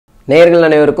நேயர்கள்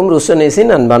அனைவருக்கும்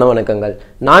ரூஸ்டர் அன்பான வணக்கங்கள்.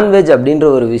 நான்வெஜ் அப்படின்ற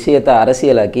ஒரு விஷயத்தை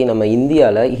அரசியலாக்கி நம்ம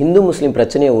இந்தியாவில் ஹிந்து முஸ்லீம்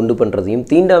பிரச்சனையை உண்டு பண்ணுறதையும்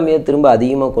தீண்டாமையை திரும்ப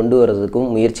அதிகமாக கொண்டு வரதுக்கும்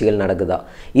முயற்சிகள் நடக்குதா?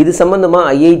 இது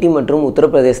சம்பந்தமாக ஐஐடி மற்றும்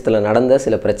உத்தரப்பிரதேசத்தில் நடந்த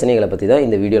சில பிரச்சனைகளை பற்றி தான்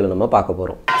இந்த வீடியோவில் நம்ம பார்க்க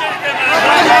போகிறோம்.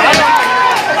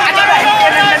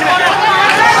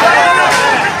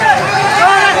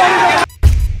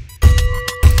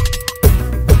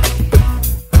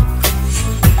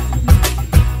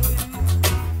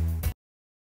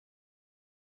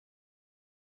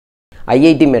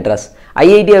 IIT Madras.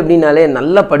 IIT அப்படினாலே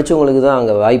நல்லா படிச்சவங்களுக்கு தான்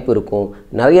அங்கே வாய்ப்பு இருக்கும்.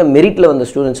 நிறைய மெரிட்டில் வந்த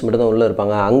ஸ்டூடெண்ட்ஸ் மட்டும் தான் உள்ளே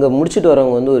இருப்பாங்க. அங்கே முடிச்சுட்டு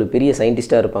வரவங்க வந்து ஒரு பெரிய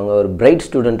சயின்டிஸ்ட்டாக இருப்பாங்க, ஒரு பிரைட்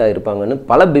ஸ்டூடெண்ட்டாக இருப்பாங்கன்னு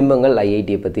பல பிம்பங்கள்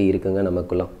ஐஐடியை பற்றி இருக்குங்க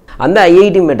நமக்குலாம். அந்த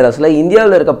IIT Madrasல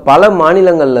இந்தியாவில் இருக்க பல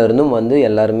மாநிலங்களில் இருந்தும் வந்து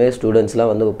எல்லாருமே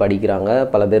ஸ்டூடெண்ட்ஸ்லாம் வந்து படிக்கிறாங்க,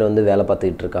 பல பேர் வந்து வேலை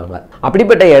பார்த்துக்கிட்டு இருக்காங்க.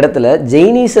 அப்படிப்பட்ட இடத்துல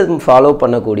ஜெயினிசம் ஃபாலோ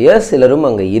பண்ணக்கூடிய சிலரும்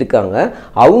அங்கே இருக்காங்க.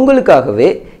 அவங்களுக்காகவே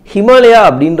ஹிமாலயா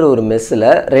அப்படின்ற ஒரு மெஸ்ஸில்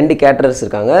 2 கேட்டரர்ஸ்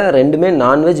இருக்காங்க. ரெண்டுமே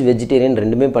நான்வெஜ் வெஜிடேரியன்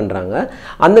ரெண்டுமே பண்ணுறாங்க.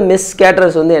 அந்த மெஸ்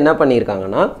கேட்டரர்ஸ் வந்து என்ன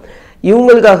பண்ணியிருக்காங்கன்னா,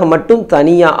 இவங்களுக்காக மட்டும்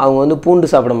தனியாக அவங்க வந்து பூண்டு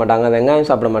சாப்பிட மாட்டாங்க, வெங்காயம்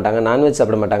சாப்பிட மாட்டாங்க, நான்வெஜ்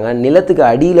சாப்பிட மாட்டாங்க, நிலத்துக்கு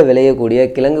அடியில் விளையக்கூடிய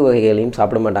கிழங்கு வகைகளையும்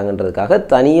சாப்பிட மாட்டாங்கன்றதுக்காக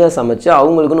தனியாக சமைச்சு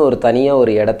அவங்களுக்குன்னு ஒரு தனியாக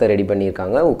ஒரு இடத்த ரெடி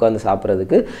பண்ணியிருக்காங்க உட்காந்து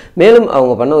சாப்பிட்றதுக்கு. மேலும்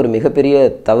அவங்க பண்ண ஒரு மிகப்பெரிய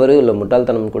தவறு இல்லை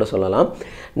முட்டாள்தனம் கூட சொல்லலாம்.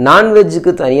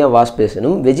 நான்வெஜ்ஜுக்கு தனியாக வாஷ்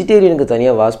பேசணும், வெஜிடேரியனுக்கு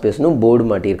தனியாக வாஷ் பேசணும் போர்டு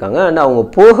மாட்டியிருக்காங்க. அண்ட் அவங்க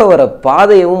போக வர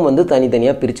பாதையவும் வந்து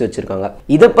தனித்தனியாக பிரித்து வச்சுருக்காங்க.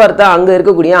 இதை பார்த்தா அங்கே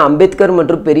இருக்கக்கூடிய அம்பேத்கர்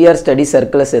மற்றும் பெரியார் ஸ்டடி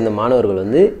சர்க்கிளை சேர்ந்த மாணவர்கள்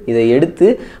வந்து இதை எடுத்து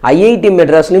IIT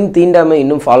Madrasலையும் தீண்டாமை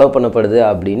இன்னும் ஃபாலோ பண்ணப்படுது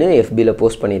அப்படின்னு FBயில்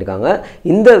போஸ்ட் பண்ணியிருக்காங்க.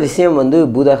 இந்த விஷயம் வந்து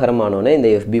பூதாகரமானோன்னே இந்த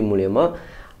FB மூலியமாக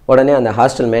உடனே அந்த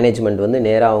ஹாஸ்டல் மேனேஜ்மெண்ட் வந்து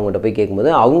நேராக அவங்ககிட்ட போய் கேட்கும்போது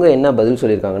அவங்க என்ன பதில்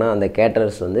சொல்லியிருக்காங்கன்னா, அந்த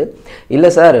கேட்டரர்ஸ் வந்து இல்லை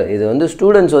சார், இது வந்து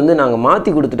ஸ்டூடெண்ட்ஸ் வந்து நாங்கள்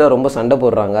மாற்றி கொடுத்துட்டா ரொம்ப சண்டை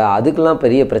போடுறாங்க, அதுக்கெலாம்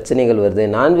பெரிய பிரச்சனைகள் வருது,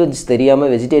 நான்வெஜ்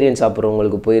தெரியாமல் வெஜிடேரியன்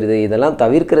சாப்பிட்றவங்களுக்கு போயிடுது, இதெல்லாம்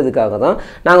தவிர்க்கிறதுக்காக தான்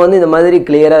நாங்கள் வந்து இந்த மாதிரி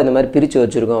கிளியராக இந்த மாதிரி பிரித்து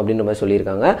வச்சுருக்கோம் அப்படின்ற மாதிரி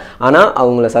சொல்லியிருக்காங்க. ஆனால்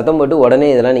அவங்கள சத்தம் போட்டு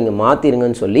உடனே இதெல்லாம் நீங்கள்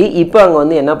மாற்றிருங்கன்னு சொல்லி இப்போ அவங்க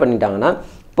வந்து என்ன பண்ணிட்டாங்கன்னா,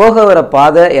 போக வர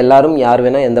பாதை எல்லாரும் யார்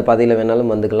வேணால் எந்த பாதையில் வேணாலும்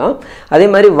வந்துக்கலாம். அதே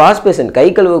மாதிரி வாஷ் பேசன் கை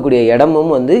கழுவக்கூடிய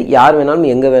இடமும் வந்து யார் வேணாலும்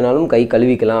எங்கே வேணாலும் கை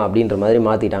கழுவிக்கலாம் அப்படின்ற மாதிரி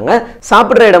மாற்றிட்டாங்க.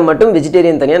 சாப்பிட்ற இடம் மட்டும்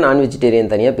வெஜிடேரியன் தனியாக நான் வெஜிடேரியன்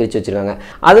தனியாக பிரித்து வச்சுருக்காங்க.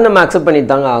 அது நம்ம அக்செப்ட்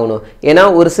பண்ணிட்டு தாங்க ஆகணும். ஏன்னா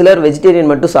ஒரு சிலர் வெஜிடேரியன்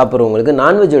மட்டும் சாப்பிட்றவங்களுக்கு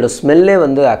நான்வெஜ்ஜோட ஸ்மெல்லே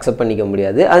வந்து அக்செப்ட் பண்ணிக்க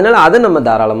முடியாது. அதனால் அதை நம்ம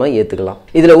தாராளமாக ஏற்றுக்கலாம்.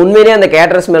 இதில் உண்மையிலேயே அந்த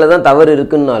கேட்டரர்ஸ் மேலே தான் தவறு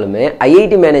இருக்குன்னாலுமே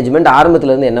IIT மேனேஜ்மெண்ட்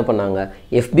ஆரம்பத்துலேருந்து என்ன பண்ணாங்க,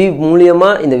 FB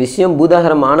மூலியமாக இந்த விஷயம்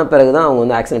பூதாகரம் ஆன பிறகு தான் அவங்க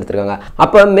வந்து ஆக்ஷன் எடுத்திருக்காங்க.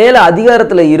 அப்போ மேலே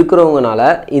அதிகாரத்தில் இருக்கிறவங்கனால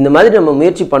இந்த மாதிரி நம்ம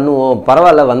முயற்சி பண்ணுவோம்,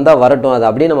 பரவாயில்ல வந்தால் வரட்டும், அதை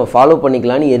அப்படியே நம்ம ஃபாலோ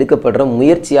பண்ணிக்கலான்னு எடுக்கப்படுற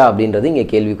முயற்சியா அப்படின்றது இங்கே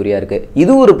கேள்விக்குறியாக இருக்குது.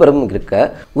 இது ஒரு புறம் இருக்க,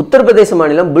 உத்தரப்பிரதேச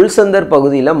மாநிலம் புல்சந்தர்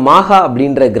பகுதியில் மாஹா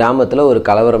அப்படின்ற கிராமத்தில் ஒரு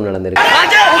கலவரம் நடந்திருக்கு.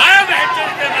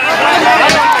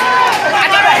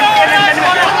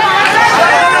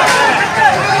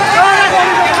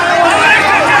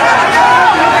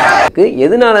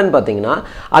 எதனாலன்னு பார்த்தீங்கன்னா,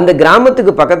 அந்த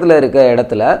கிராமத்துக்கு பக்கத்தில் இருக்க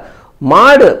இடத்துல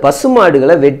பசு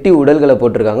மாடுகளை வெட்டி உடல்களை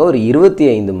போட்டிருக்காங்க, ஒரு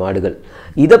 25 மாடுகள்.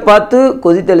 இதை பார்த்து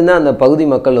கொதித்தெழுந்த அந்த பகுதி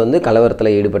மக்கள் வந்து கலவரத்தில்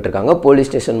ஈடுபட்டிருக்காங்க. போலீஸ்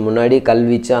ஸ்டேஷன் முன்னாடி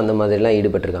கல்வீச்சு அந்த மாதிரிலாம்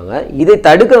ஈடுபட்டிருக்காங்க. இதை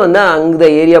தடுக்க வந்து அந்த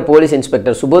area police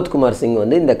inspector Subodhkumar Singh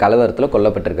வந்து இந்த கலவரத்தில்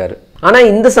கொல்லப்பட்டிருக்காரு.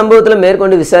 ஆனால் இந்த சம்பவத்தில்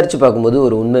மேற்கொண்டு விசாரித்து பார்க்கும்போது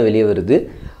ஒரு உண்மை வெளியே வருது.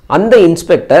 அந்த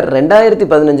இன்ஸ்பெக்டர்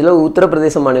 2015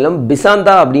 உத்தரப்பிரதேச மாநிலம்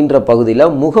பிசாந்தா அப்படின்ற பகுதியில்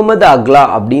முகமது அக்லா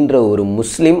அப்படின்ற ஒரு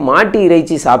முஸ்லீம் மாட்டு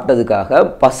இறைச்சி சாப்பிட்டதுக்காக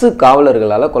பசு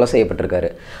காவலர்களால் கொலை செய்யப்பட்டிருக்காரு.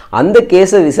 அந்த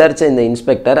கேஸை விசாரித்த இந்த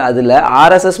இன்ஸ்பெக்டர் அதில்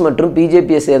RSS மற்றும்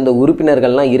BJPயை சேர்ந்த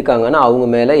உறுப்பினர்கள்லாம் இருக்காங்கன்னு அவங்க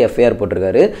மேலே FIR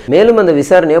போட்டிருக்காரு. மேலும் அந்த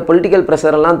விசாரணையை பொலிட்டிக்கல்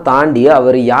ப்ரெஷரெல்லாம் தாண்டி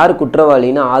அவர் யார்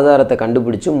குற்றவாளின்னு ஆதாரத்தை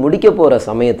கண்டுபிடிச்சு முடிக்க போகிற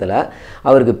சமயத்தில்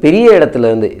அவருக்கு பெரிய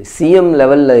இடத்துல இருந்து CM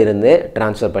லெவலில் இருந்து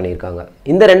டிரான்ஸ்ஃபர் பண்ணியிருக்காங்க.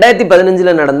 இந்த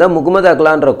 2015 நடந்த முகமது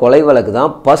அக்லான்ற கொலை வழக்கு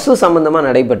தான் பசு சம்பந்தமாக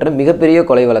நடைபெற்ற மிகப்பெரிய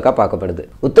கொலை வழக்காக பார்க்கப்படுது.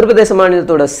 உத்தரப்பிரதேச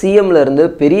மாநிலத்தோட CMல இருந்து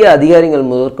பெரிய அதிகாரிகள்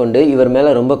முதற்கொண்டு இவர் மேலே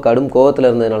ரொம்ப கடும் கோவத்தில்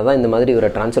இருந்ததுனால தான் இந்த மாதிரி இவரை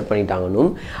டிரான்ஸ்ஃபர் பண்ணிட்டாங்கன்னு,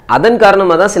 அதன்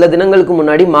காரணமாக தான் சில தினங்களுக்கு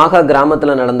முன்னாடி மாகா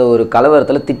கிராமத்தில் நடந்த ஒரு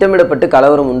கலவரத்தில் திட்டமிடப்பட்டு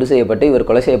கலவரம் உண்டு செய்யப்பட்டு இவர்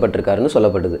கொலை செய்யப்பட்டிருக்காருன்னு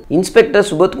சொல்லப்படுது. இன்ஸ்பெக்டர்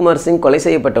சுபோத்குமார் சிங் கொலை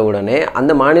செய்யப்பட்ட உடனே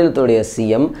அந்த மாநிலத்துடைய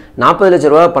CM 40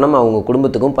 லட்ச ரூபா பணம் அவங்க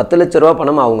குடும்பத்துக்கும் 10 லட்ச ரூபா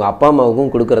பணம் அவங்க அப்பா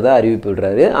அம்மாவுக்கும் கொடுக்கறதா அறிவிப்பு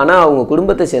விடுறாரு. ஆனால் அவங்க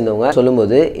குடும்பத்தை சேர்ந்தவங்க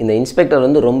சொல்லும்போது இந்த இன்ஸ்பெக்டர்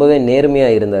வந்து ரொம்பவே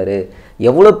நேர்மையாக இருந்தார்,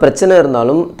 எவ்வளோ பிரச்சனை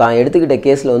இருந்தாலும் தான் எடுத்துக்கிட்ட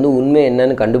கேஸில் வந்து உண்மை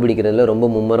என்னன்னு கண்டுபிடிக்கிறதுல ரொம்ப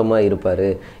மும்முரமாக இருப்பார்,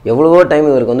 எவ்வளவோ டைம்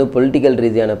இவருக்கு வந்து பொலிட்டிக்கல்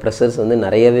ரீதியான ப்ரெஷர்ஸ் வந்து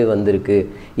நிறையவே வந்திருக்கு,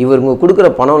 இவருங்க கொடுக்குற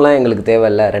பணம்லாம் எங்களுக்கு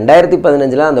தேவையில்லை,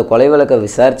 2015 அந்த கொலை வழக்கை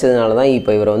விசாரித்ததுனால தான்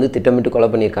இப்போ இவரை வந்து திட்டமிட்டு கொலை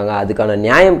பண்ணியிருக்காங்க, அதுக்கான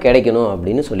நியாயம் கிடைக்கணும்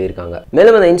அப்படின்னு சொல்லியிருக்காங்க.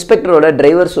 மேலும் அந்த இன்ஸ்பெக்டரோட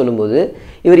டிரைவர் சொல்லும்போது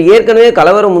இவர் ஏற்கனவே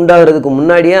கலவரம் உண்டாகிறதுக்கு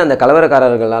முன்னாடியே அந்த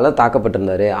கலவரக்காரர்களால்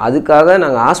தாக்கப்பட்டிருந்தார், அதுக்காக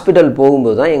நாங்கள் ஹாஸ்பிட்டல்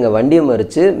போகும்போது தான் எங்கள் வண்டியை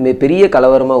மறித்து பெரிய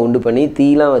கலவரமாக உண்டு பண்ணி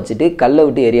தீலாம் வச்சுட்டு கல்லை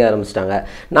விட்டு எரிய ஆரம்பிச்சிட்டாங்க.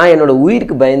 நான் என்னோட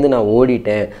உயிருக்கு பயந்து நான்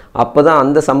ஓடிட்டேன். அப்போ தான்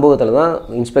அந்த சம்பவத்தில் தான்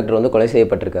இன்ஸ்பெக்டர் வந்து கொலை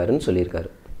செய்யப்பட்டிருக்காருன்னு சொல்லியிருக்காரு.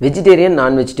 வெஜிடேரியன்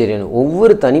நான் வெஜிடேரியன்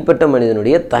ஒவ்வொரு தனிப்பட்ட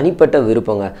மனிதனுடைய தனிப்பட்ட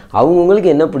விருப்பங்க.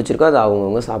 அவங்கவுங்களுக்கு என்ன பிடிச்சிருக்கோ அதை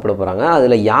அவங்கவுங்க சாப்பிட போகிறாங்க.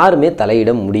 அதில் யாருமே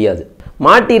தலையிட முடியாது.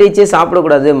 மாட்டு இறைச்சியே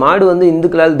சாப்பிடக்கூடாது, மாடு வந்து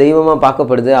இந்துக்களால் தெய்வமாக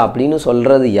பார்க்கப்படுது அப்படின்னு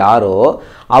சொல்கிறது யாரோ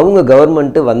அவங்க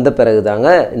கவர்மெண்ட்டு வந்த பிறகு தாங்க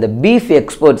இந்த பீஃப்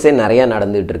எக்ஸ்போர்ட்ஸே நிறையா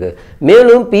நடந்துகிட்ருக்கு.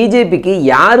 மேலும் பிஜேபிக்கு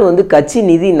யார் வந்து கட்சி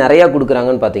நிதி நிறையா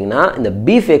கொடுக்குறாங்கன்னு பார்த்தீங்கன்னா இந்த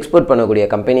பீஃப் எக்ஸ்போர்ட் பண்ணக்கூடிய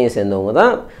கம்பெனியை சேர்ந்தவங்க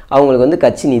தான் அவங்களுக்கு வந்து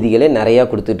கட்சி நிதிகளே நிறையா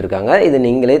கொடுத்துட்ருக்காங்க. இதை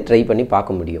நீங்களே ட்ரை பண்ணி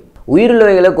பார்க்க முடியும்.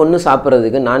 உயிருள்ளவைகளை கொன்று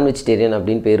சாப்பிட்றதுக்கு நான் வெஜிடேரியன்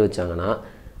அப்படின்னு பேர் வச்சாங்கன்னா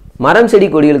மரம் செடி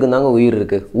கொடிகளுக்கு தாங்க உயிர்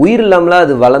இருக்குது. உயிர் இல்லாமலாம்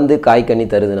அது வளர்ந்து காய் கனி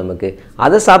தருது நமக்கு.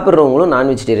 அதை சாப்பிட்றவங்களும் நான்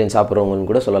வெஜிடேரியன் சாப்பிட்றவங்கன்னு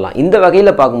கூட சொல்லலாம். இந்த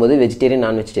வகையில் பார்க்கும்போது வெஜிடேரியன்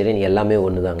நான் வெஜிடேரியன் எல்லாமே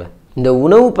ஒன்று தாங்க. இந்த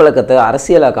உணவு பழக்கத்தை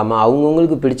அரசியலாக்காமல்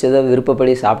அவங்கவுங்களுக்கு பிடிச்சதை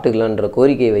விருப்பப்படி சாப்பிட்டுக்கலான்ற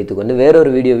கோரிக்கையை வைத்துக்கொண்டு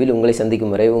வேறொரு வீடியோவில் உங்களை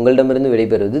சந்திக்கும் வரை உங்களிடமிருந்து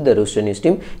விடைபெறுவது த ரூஸ்டர் நியூஸ்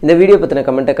டீம். இந்த வீடியோ பற்றின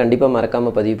கமெண்ட்டை கண்டிப்பாக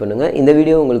மறக்காமல் பதிவு பண்ணுங்கள். இந்த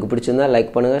வீடியோ உங்களுக்கு பிடிச்சிருந்தா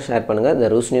லைக் பண்ணுங்கள், ஷேர் பண்ணுங்கள்.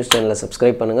 த ரூஸ்டர் நியூஸ் சேனலை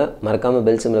சப்ஸ்கிரைப் பண்ணுங்கள். மறக்காமல்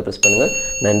பெல் சிம்பிளை ப்ரெஸ் பண்ணுங்கள்.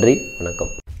 நன்றி,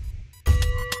 வணக்கம்.